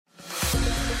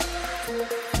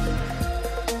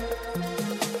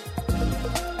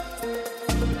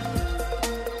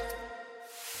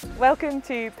Welcome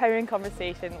to Power in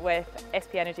Conversation with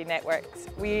SP Energy Networks.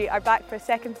 We are back for a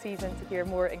second season to hear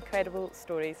more incredible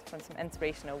stories from some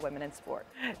inspirational women in sport.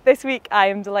 This week I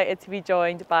am delighted to be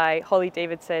joined by Hollie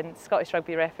Davidson, Scottish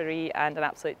rugby referee and an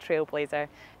absolute trailblazer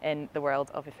in the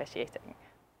world of officiating.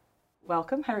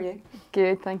 Welcome, how are you?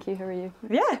 Good, thank you, how are you?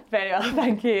 Yeah, very well,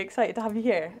 thank you. Excited to have you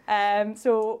here.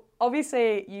 So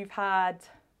obviously you've had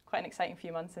quite an exciting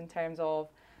few months in terms of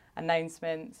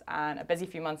announcements and a busy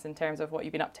few months in terms of what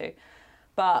you've been up to.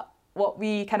 But what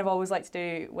we kind of always like to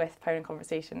do with Power in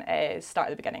Conversation is start at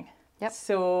the beginning. Yep.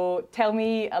 So tell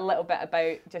me a little bit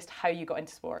about just how you got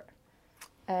into sport.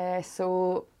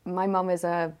 So my mum is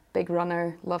a big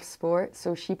runner, loves sport,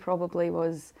 so she probably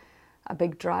was a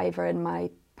big driver in my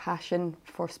passion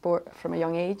for sport from a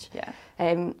young age. Yeah.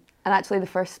 And actually the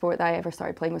first sport that I ever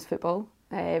started playing was football.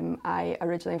 I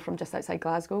originally am from just outside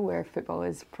Glasgow, where football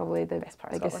is probably the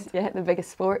the biggest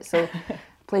sport. So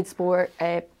played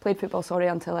football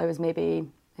until I was maybe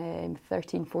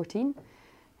 13, 14,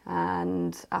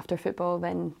 and after football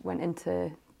then went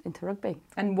into rugby.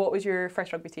 And what was your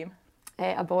first rugby team?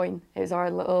 A Boyne. It was our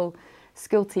little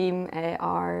school team.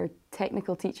 Our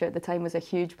technical teacher at the time was a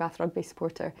huge Bath rugby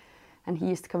supporter. And he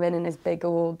used to come in his big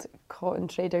old Cotton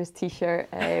Traders t-shirt,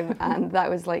 and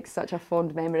that was like such a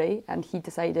fond memory. And he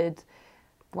decided,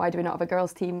 why do we not have a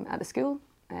girls' team at the school?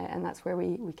 And that's where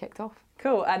we kicked off.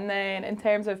 Cool. And then in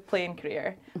terms of playing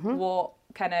career, what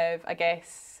kind of,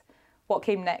 what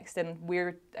came next, and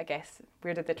where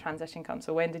did the transition come?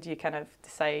 So when did you kind of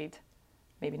decide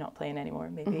maybe not playing anymore,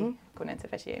 maybe going into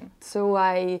officiating? So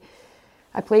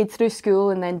I played through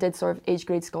school and then did sort of age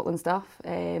grade Scotland stuff.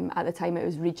 At the time it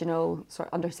was regional, sort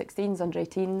of under 16s, under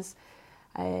 18s.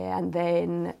 And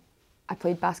then I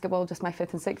played basketball just my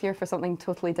 5th and 6th year for something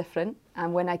totally different.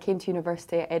 And when I came to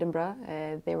university at Edinburgh,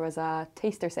 there was a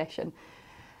taster session.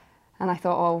 And I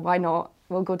thought, oh, why not?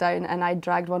 We'll go down. And I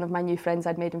dragged one of my new friends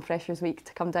I'd made in Freshers Week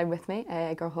to come down with me,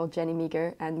 a girl called Jenny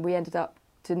Meager. And we ended up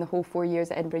doing the whole 4 years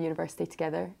at Edinburgh University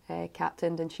together,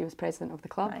 captained, and she was president of the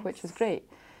club, Nice. Which was great.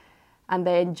 And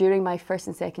then during my 1st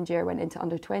and 2nd year, I went into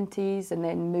under 20s and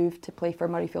then moved to play for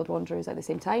Murrayfield Wanderers at the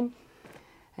same time.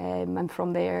 And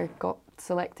from there, got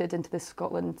selected into the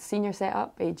Scotland senior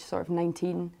setup, age sort of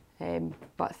 19,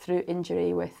 but through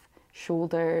injury with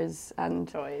shoulders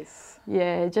and choice.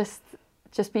 Yeah, just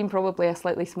being probably a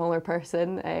slightly smaller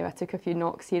person. I took a few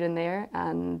knocks here and there,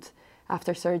 and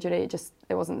after surgery,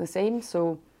 it wasn't the same.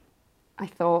 So I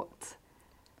thought,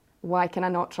 why can I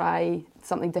not try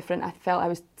something different? I felt I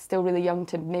was still really young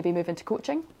to maybe move into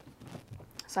coaching.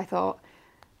 So I thought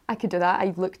I could do that.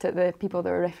 I looked at the people that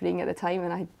were refereeing at the time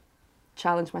and I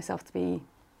challenged myself to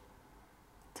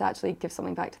actually give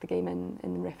something back to the game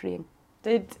in refereeing.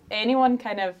 Did anyone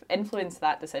kind of influence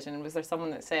that decision? Was there someone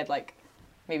that said, like,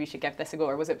 maybe you should give this a go,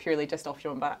 or was it purely just off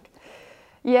your own back?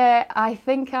 Yeah, I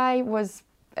think I was,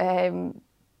 you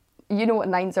know what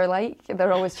nines are like.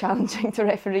 They're always challenging to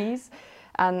referees.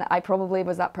 And I probably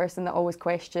was that person that always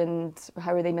questioned,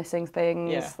 how are they missing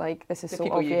things? Yeah. Like, this is the so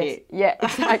people obvious. You hate. Yeah,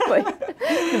 exactly.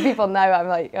 The people now, I'm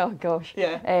like, oh gosh.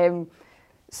 Yeah.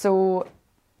 So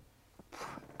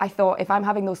I thought, if I'm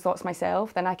having those thoughts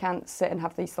myself, then I can't sit and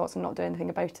have these thoughts and not do anything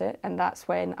about it. And that's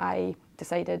when I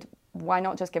decided, why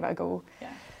not just give it a go?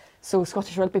 Yeah. So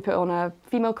Scottish Rugby put on a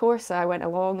female course. I went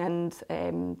along,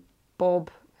 and Bob,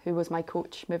 who was my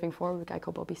coach moving forward, a guy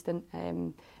called Bob Easton,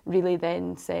 really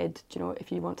then said, do you know,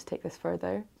 if you want to take this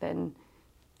further, then,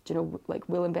 do you know, like,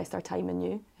 we'll invest our time in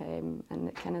you. And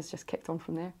it kind of just kicked on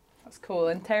from there. That's cool.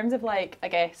 In terms of, like, I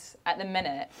guess, at the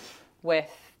minute,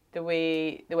 with the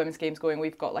way the women's game's going,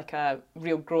 we've got like a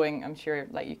real growing, I'm sure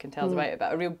like you can tell us about it,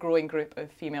 but a real growing group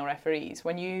of female referees.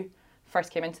 When you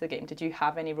first came into the game, did you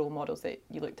have any role models that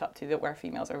you looked up to that were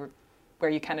females, or were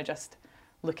you kind of just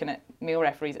looking at male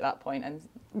referees at that point and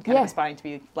kind of aspiring to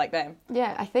be like them?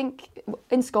 Yeah, I think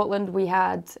in Scotland we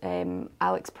had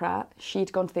Alex Pratt.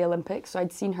 She'd gone to the Olympics, so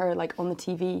I'd seen her like on the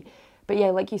TV. But yeah,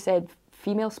 like you said,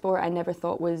 female sport I never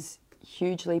thought was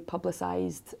hugely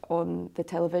publicised on the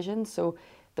television. So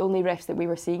the only refs that we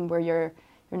were seeing were your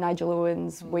Nigel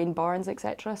Owens, Wayne Barnes,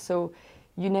 etc. So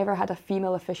you never had a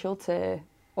female official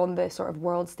on the sort of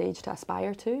world stage to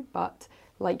aspire to. But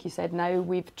like you said, now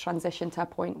we've transitioned to a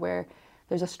point where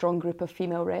there's a strong group of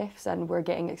female refs, and we're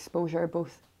getting exposure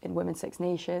both in Women's Six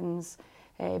Nations,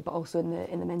 but also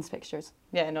in the men's fixtures.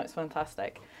 Yeah, no, it's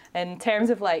fantastic. In terms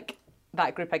of like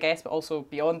that group, I guess, but also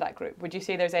beyond that group, would you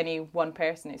say there's any one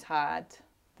person who's had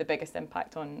the biggest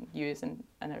impact on you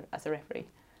as a referee?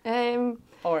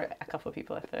 Or a couple of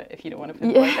people, if you don't want to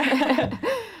put yeah.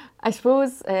 I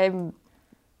suppose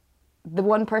the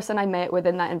one person I met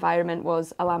within that environment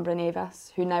was Alhambra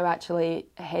Neves, who now actually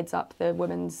heads up the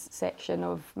women's section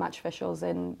of match officials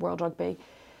in World Rugby.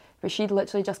 But she'd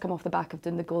literally just come off the back of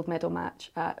doing the gold medal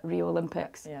match at Rio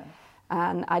Olympics. Yeah.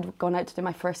 And I'd gone out to do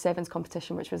my first sevens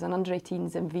competition, which was an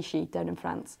under-18s in Vichy down in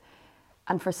France.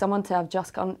 And for someone to have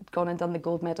just gone and done the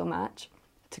gold medal match,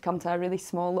 to come to a really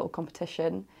small little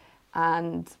competition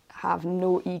and have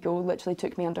no ego, literally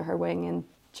took me under her wing and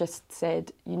just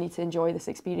said, you need to enjoy this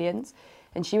experience.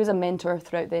 And she was a mentor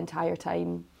throughout the entire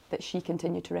time that she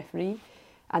continued to referee.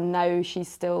 And now she's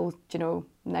still, you know,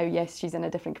 now yes, she's in a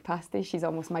different capacity. She's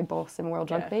almost my boss in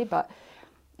World Rugby, but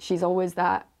she's always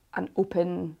an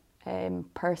open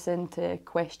person to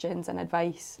questions and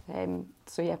advice.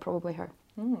 So yeah, probably her.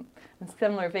 In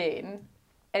similar vein,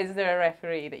 is there a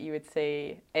referee that you would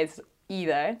say is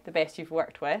either the best you've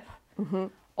worked with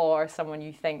or someone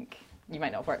you think, you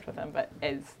might not have worked with him, but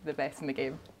is the best in the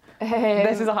game?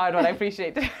 This is a hard one, I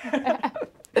appreciate it.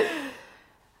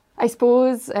 I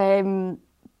suppose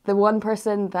the one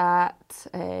person that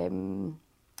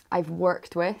I've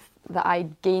worked with that I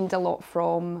gained a lot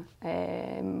from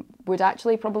would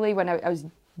actually probably, when I was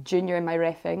junior in my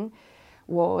reffing,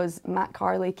 was Matt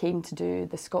Carley came to do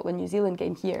the Scotland-New Zealand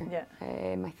game here. Yeah.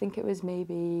 I think it was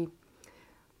maybe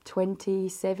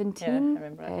 2017. Yeah, I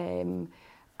remember it.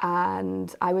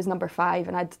 And I was number 5,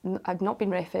 and I'd not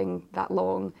been reffing that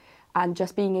long, and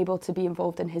just being able to be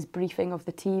involved in his briefing of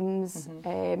the teams,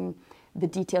 the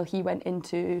detail he went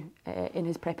into in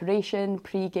his preparation,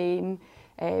 pre-game,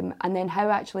 and then how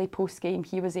actually post-game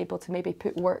he was able to maybe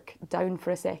put work down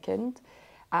for a second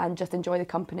and just enjoy the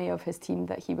company of his team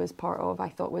that he was part of, I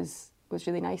thought was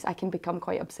really nice. I can become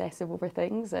quite obsessive over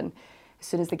things, and as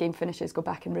soon as the game finishes, go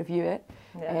back and review it.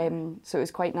 Yeah. So it was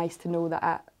quite nice to know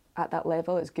that at that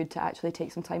level, it's good to actually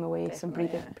take some time away, some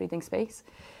breathing space.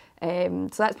 So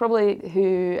that's probably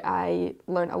who I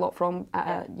learned a lot from at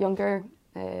a younger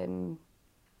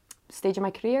stage of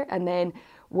my career. And then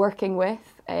working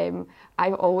with,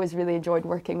 I've always really enjoyed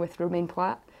working with Romain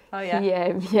Platt. Oh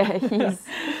yeah.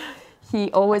 He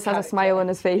always has a smile on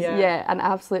his face. Yeah, an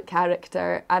absolute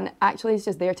character. And actually he's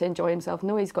just there to enjoy himself.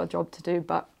 No, he's got a job to do,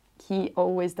 but he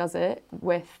always does it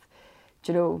with,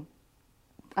 you know,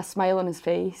 a smile on his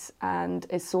face, and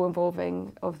is so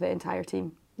involving of the entire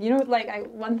team. You know,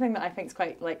 like one thing that I think is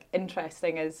quite like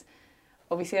interesting is,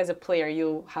 obviously as a player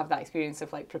you'll have that experience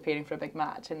of like preparing for a big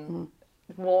match, and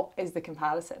what is the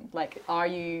comparison? Like, are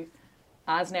you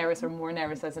as nervous or more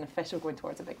nervous as an official going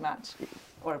towards a big match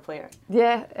or a player?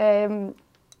 Yeah,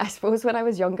 I suppose when I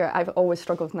was younger, I've always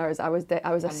struggled with nerves. I was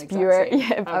a spewer.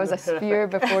 Yeah, I was a spewer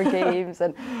before games,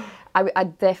 and I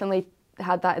definitely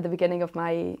had that at the beginning of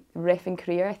my reffing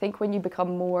career. I think when you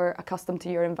become more accustomed to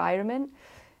your environment,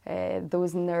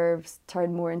 those nerves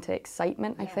turn more into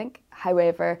excitement, I think.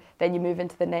 However, then you move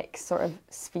into the next sort of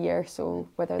sphere. So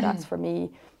whether that's for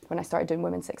me, when I started doing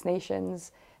Women's Six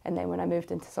Nations, and then when I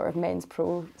moved into sort of men's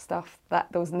pro stuff,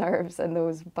 that those nerves and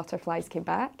those butterflies came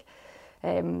back.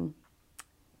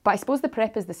 But I suppose the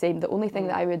prep is the same. The only thing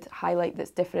that I would highlight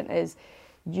that's different is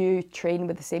you train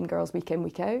with the same girls week in,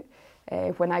 week out.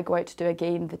 When I go out to do a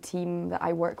game, the team that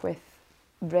I work with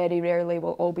very rarely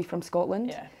will all be from Scotland.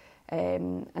 Yeah.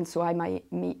 And so I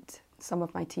might meet some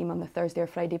of my team on the Thursday or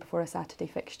Friday before a Saturday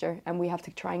fixture, and we have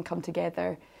to try and come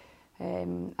together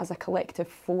as a collective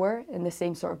 4 in the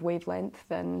same sort of wavelength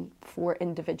than 4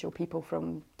 individual people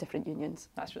from different unions.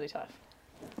 That's really tough.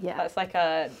 Yeah. That's like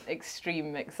an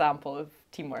extreme example of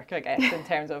teamwork, I guess, in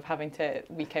terms of having to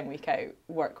week in, week out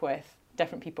work with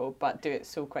different people but do it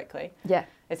so quickly. Yeah.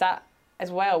 Is that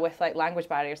as well with like language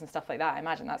barriers and stuff like that? I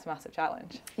imagine that's a massive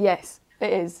challenge. Yes,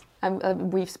 it is.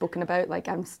 We've spoken about, like,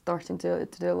 I'm starting to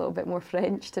do a little bit more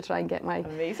French to try and get my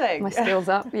skills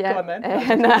up. Yeah. Go on then.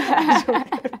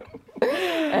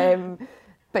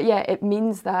 But yeah, it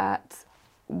means that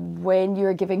when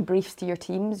you're giving briefs to your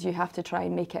teams, you have to try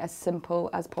and make it as simple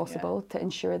as possible to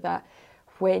ensure that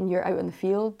when you're out on the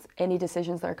field, any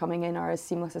decisions that are coming in are as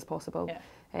seamless as possible.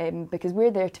 Yeah. Because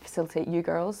we're there to facilitate you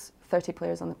girls, 30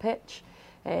 players on the pitch,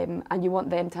 and you want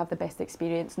them to have the best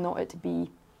experience, not it to be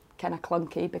kind of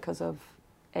clunky because of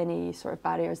any sort of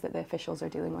barriers that the officials are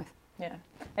dealing with. Yeah.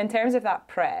 In terms of that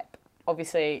prep,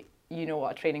 obviously you know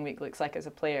what a training week looks like as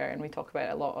a player, and we talk about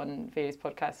it a lot on various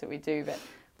podcasts that we do, but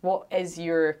what is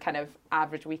your kind of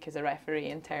average week as a referee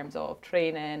in terms of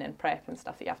training and prep and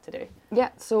stuff that you have to do?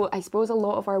 Yeah, so I suppose a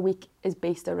lot of our week is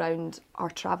based around our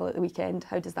travel at the weekend.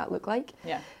 How does that look like?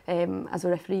 Yeah. As a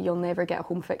referee, you'll never get a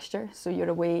home fixture, so you're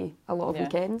away a lot of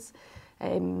weekends.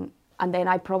 And then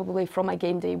I probably, from my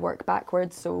game day, work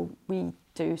backwards. So we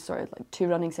do sort of like 2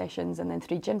 running sessions and then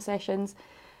 3 gym sessions.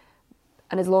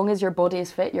 And as long as your body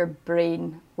is fit, your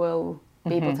brain will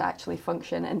be able to actually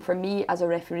function. And for me, as a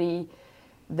referee,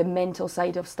 the mental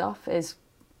side of stuff is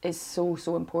so,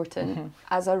 so important.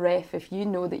 As a ref, if you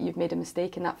know that you've made a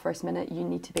mistake in that first minute, you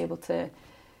need to be able to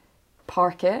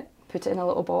park it, put it in a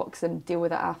little box and deal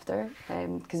with it after.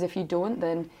 Because if you don't,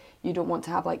 then you don't want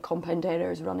to have like compound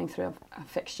errors running through a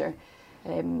fixture.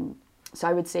 So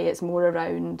I would say it's more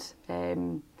around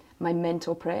my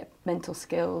mental prep, mental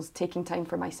skills, taking time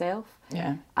for myself.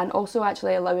 Yeah. And also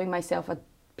actually allowing myself a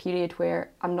period where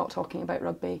I'm not talking about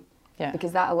rugby. Yeah.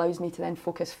 Because that allows me to then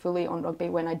focus fully on rugby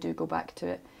when I do go back to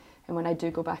it and when I do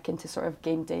go back into sort of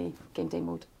game day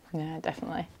mode. Yeah,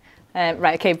 definitely.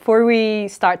 Right, okay, before we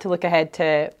start to look ahead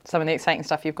to some of the exciting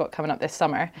stuff you've got coming up this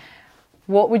summer,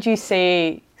 what would you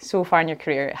say so far in your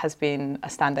career has been a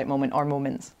standout moment or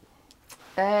moments?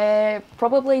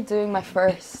 Probably doing my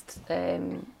first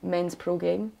men's pro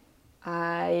game.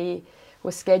 I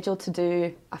was scheduled to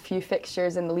do a few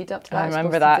fixtures in the lead up to that. I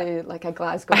remember that. To do like a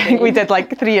Glasgow I think game. we did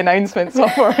like 3 announcements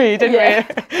for you, didn't we?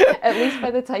 At least by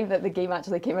the time that the game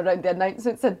actually came around, the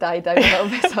announcements had died down a little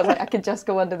bit, so I was like, I could just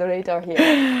go under the radar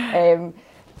here.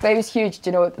 But it was huge,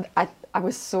 you know, I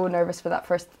was so nervous for that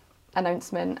first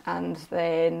announcement, and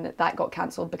then that got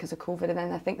cancelled because of COVID, and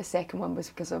then I think the second one was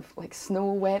because of like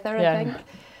snow weather, I think.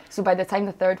 So by the time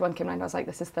the third one came around, I was like,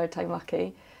 this is third time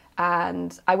lucky.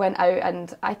 And I went out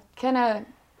and I kind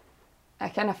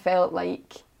of felt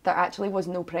like there actually was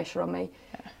no pressure on me.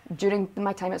 Yeah. During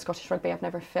my time at Scottish Rugby, I've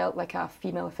never felt like a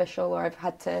female official or I've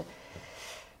had to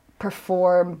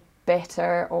perform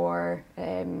better or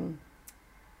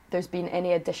there's been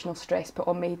any additional stress put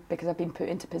on me because I've been put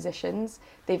into positions.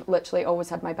 They've literally always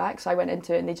had my back. So I went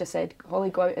into it and they just said, Hollie,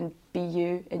 go out and be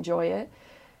you, enjoy it.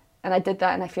 And I did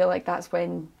that, and I feel like that's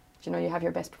when, you know, you have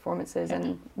your best performances. Yeah.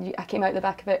 And I came out the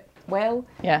back of it well.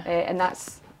 Yeah. And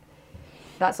that's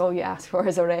all you ask for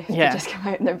as a ref. Yeah. To just come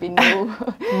out and there be no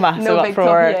no big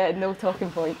no talking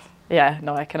points. Yeah,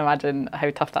 no, I can imagine how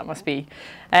tough that must be.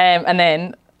 And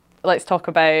then let's talk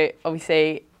about,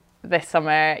 obviously, this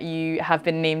summer you have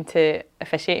been named to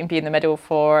officiate and be in the middle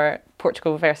for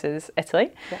Portugal versus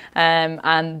Italy,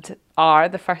 and are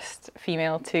the first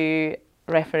female to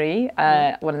referee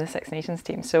one of the Six Nations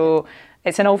teams. So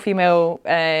it's an all-female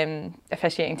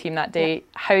officiating team that day. Yeah.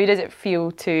 How does it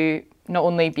feel to not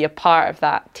only be a part of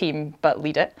that team but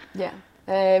lead it? Yeah.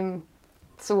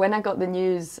 So when I got the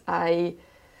news, I'd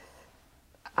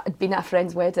been at a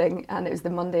friend's wedding and it was the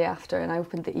Monday after, and I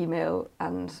opened the email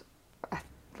and I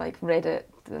like read it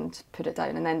and put it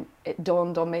down, and then it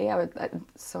dawned on me.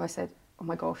 So I said, oh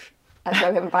my gosh. And so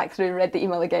I went back through, read the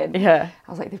email again. Yeah.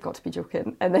 I was like, they've got to be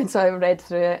joking. And then so I read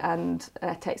through it and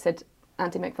I texted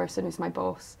Andy McPherson, who's my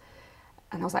boss,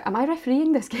 and I was like, am I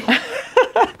refereeing this game?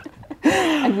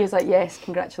 And he was like, yes,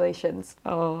 congratulations.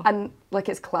 Oh. And like,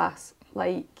 it's class.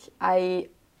 Like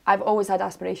I've always had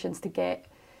aspirations to get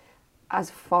as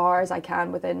far as I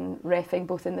can within reffing,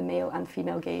 both in the male and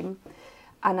female game.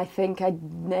 And I think I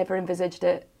never envisaged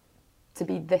it to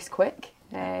be this quick.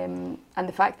 And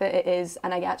the fact that it is,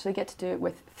 and I actually get to do it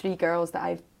with 3 girls that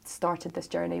I've started this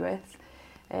journey with.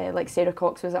 Like Sarah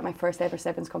Cox was at my first ever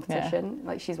Sevens competition. Yeah.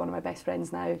 Like, she's one of my best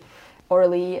friends now.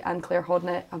 Orly and Claire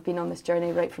Hodnett have been on this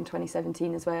journey right from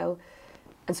 2017 as well.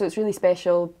 And so it's really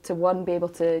special to, one, be able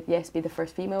to, yes, be the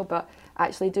first female, but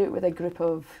actually do it with a group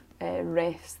of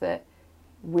refs that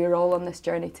we're all on this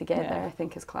journey together. Yeah. I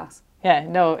think is class. Yeah,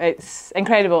 no, it's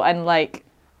incredible, and like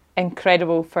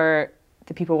incredible for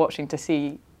the people watching to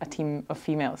see a team of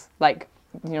females. Like,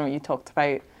 you know, you talked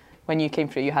about when you came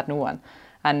through, you had no one,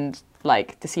 and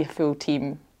like to see a full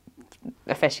team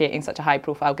officiating such a high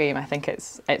profile game, I think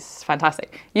it's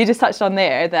fantastic. You just touched on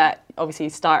there that obviously you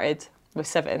started with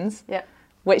sevens. Yeah.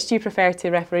 Which do you prefer to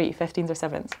referee, 15s or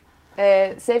sevens?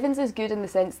 Sevens is good in the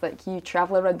sense that you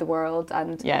travel around the world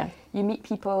and you meet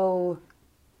people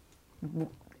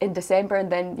in December,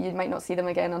 and then you might not see them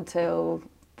again until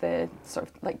the sort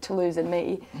of like Toulouse in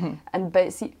May,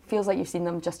 but it feels like you've seen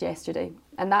them just yesterday.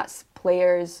 And that's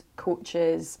players,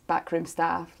 coaches, backroom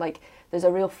staff. Like, there's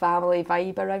a real family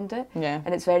vibe around it. Yeah.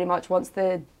 And it's very much, once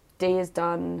the day is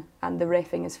done and the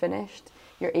reffing is finished,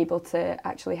 you're able to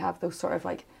actually have those sort of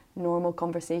like normal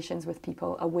conversations with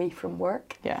people away from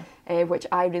work. Yeah. Which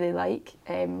I really like.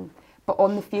 But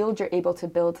on the field, you're able to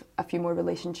build a few more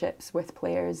relationships with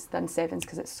players than sevens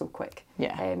because it's so quick.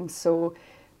 Yeah. So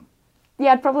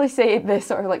yeah, I'd probably say the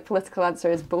sort of like political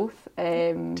answer is both.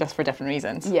 Just for different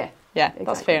reasons. Yeah. Yeah, exactly.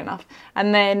 That's fair enough.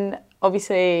 And then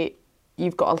obviously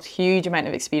you've got a huge amount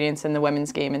of experience in the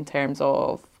women's game in terms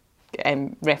of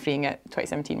refereeing at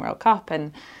 2017 World Cup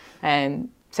and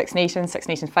Six Nations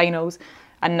finals,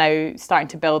 and now starting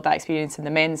to build that experience in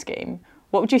the men's game.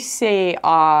 what would you say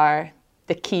are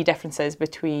the key differences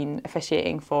between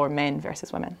officiating for men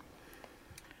versus women?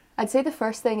 I'd say the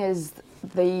first thing is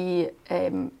the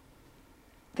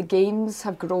games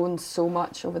have grown so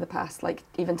much over the past, like,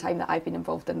 even time that I've been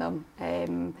involved in them.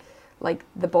 Like,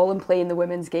 the ball and play in the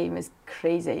women's game is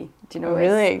crazy. Do you know?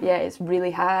 Really? It's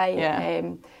really high.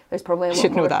 Yeah. There's probably a lot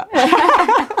should more. know that.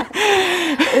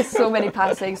 There's so many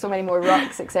passing, so many more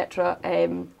rucks, etc.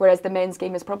 Whereas the men's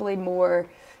game is probably more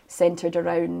centred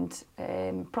around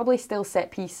probably still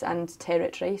set piece and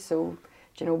territory. So,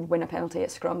 you know, win a penalty at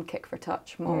scrum, kick for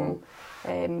touch, maul.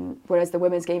 Whereas the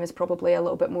women's game is probably a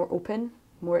little bit more open,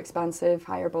 more expansive,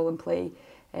 higher ball and play.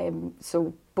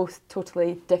 So both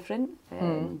totally different.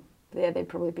 Yeah, they'd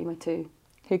probably be my two.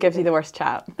 Who gives you the worst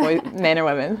chat, men or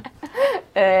women?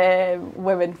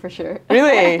 Women for sure.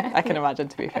 Really? I can imagine,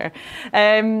 to be fair.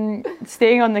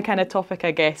 Staying on the kind of topic,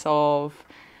 I guess, of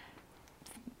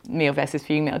male versus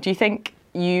female, do you think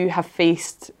you have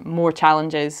faced more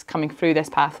challenges coming through this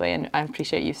pathway? And I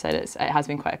appreciate you've said it has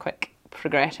been quite a quick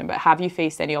progression, but have you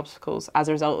faced any obstacles as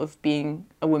a result of being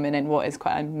a woman in what is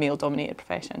quite a male-dominated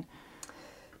profession?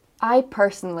 I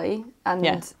personally,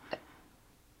 and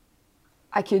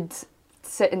I could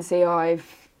sit and say,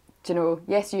 you know,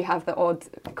 yes, you have the odd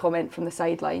comment from the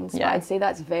sidelines, but I'd say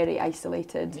that's very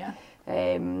isolated. Yeah.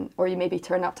 Or you maybe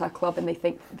turn up to a club and they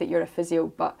think that you're a physio.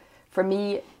 But for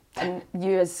me, and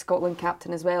you as Scotland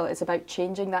captain as well, it's about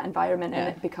changing that environment and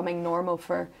it becoming normal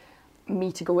for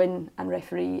me to go in and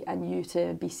referee and you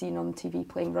to be seen on TV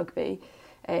playing rugby.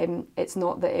 It's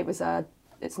not that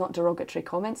it's not derogatory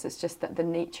comments, it's just that the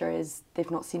nature is they've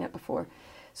not seen it before.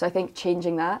 So I think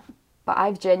changing that. But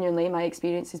my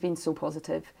experience has been so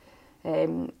positive.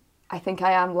 I think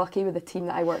I am lucky with the team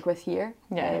that I work with here.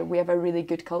 Yeah. We have a really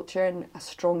good culture and a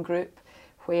strong group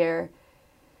where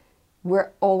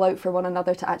we're all out for one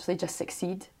another to actually just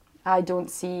succeed. I don't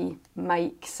see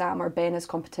Mike, Sam or Ben as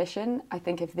competition. I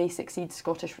think if they succeed,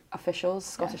 Scottish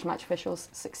match officials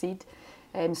succeed.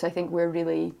 So I think we're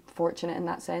really fortunate in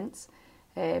that sense.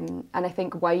 And I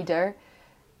think wider,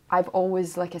 I've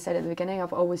always, like I said at the beginning,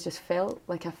 I've always just felt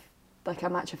like a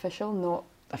match official, not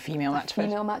a female match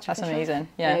official. That's official. amazing.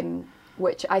 Yeah.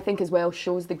 Which I think as well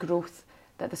shows the growth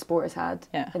that the sport has had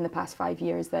in the past 5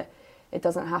 years, that it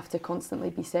doesn't have to constantly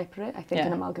be separate. I think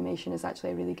an amalgamation is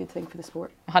actually a really good thing for the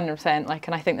sport. 100%.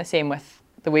 And I think the same with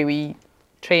the way we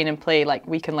train and play. Like,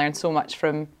 we can learn so much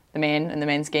from the men and the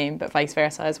men's game, but vice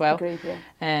versa as well. Agreed,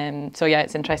 yeah. So yeah,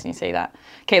 it's interesting you say that.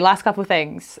 Okay, last couple of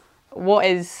things. What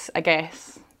is, I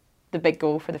guess, the big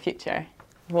goal for the future?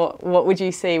 What would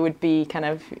you say would be kind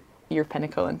of your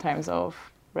pinnacle in terms of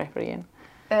refereeing?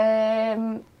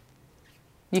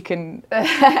 You can...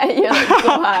 You're like,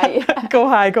 go high. Go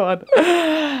high, go on.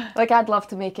 Like, I'd love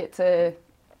to make it to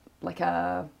like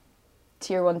a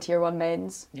tier one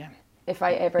men's. Yeah. If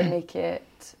I ever make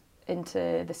it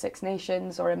into the Six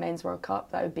Nations or a Men's World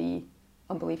Cup, that would be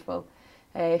unbelievable.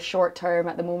 Short term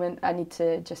at the moment, I need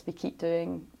to just keep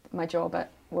doing my job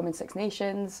at Women's Six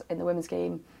Nations in the women's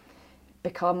game,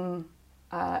 become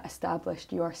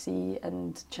established URC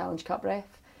and Challenge Cup ref,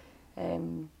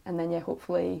 and then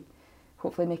hopefully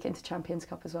make it into Champions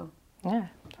Cup as well. Yeah,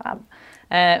 fab.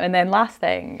 And then last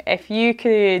thing, if you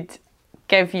could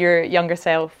give your younger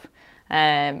self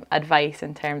advice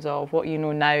in terms of what you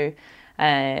know now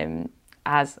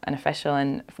as an official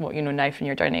and what you know now from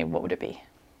your journey, what would it be?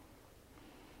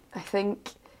 I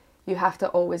think you have to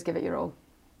always give it your all.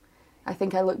 I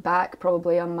think I look back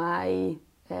probably on my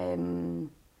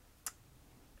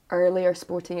earlier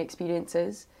sporting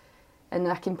experiences, and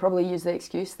I can probably use the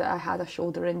excuse that I had a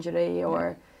shoulder injury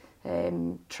or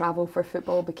travel for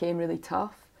football became really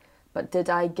tough. But did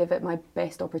I give it my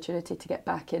best opportunity to get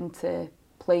back into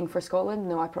playing for Scotland?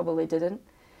 No, I probably didn't.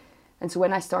 And so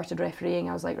when I started refereeing,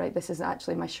 I was like, right, this is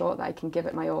actually my shot that I can give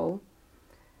it my all.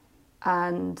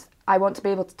 And I want to be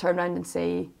able to turn around and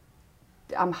say,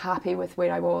 I'm happy with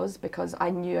where I was because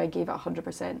I knew I gave it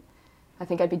 100%. I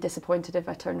think I'd be disappointed if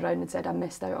I turned around and said I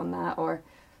missed out on that, or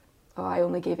oh, I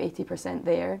only gave 80%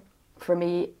 there. For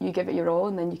me, you give it your all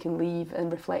and then you can leave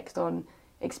and reflect on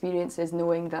experiences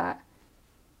knowing that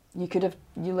you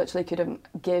literally couldn't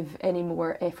give any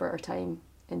more effort or time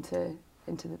into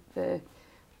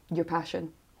your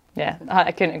passion. Yeah,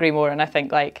 I couldn't agree more. And I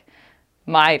think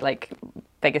my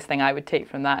biggest thing I would take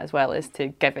from that as well is to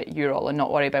give it your all and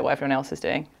not worry about what everyone else is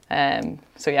doing.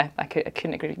 So yeah, I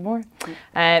couldn't agree more.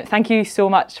 Thank you so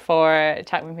much for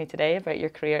chatting with me today about your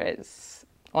career. It's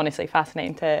honestly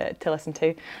fascinating to listen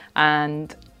to,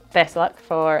 and best of luck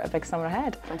for a big summer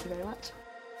ahead. Thank you very much.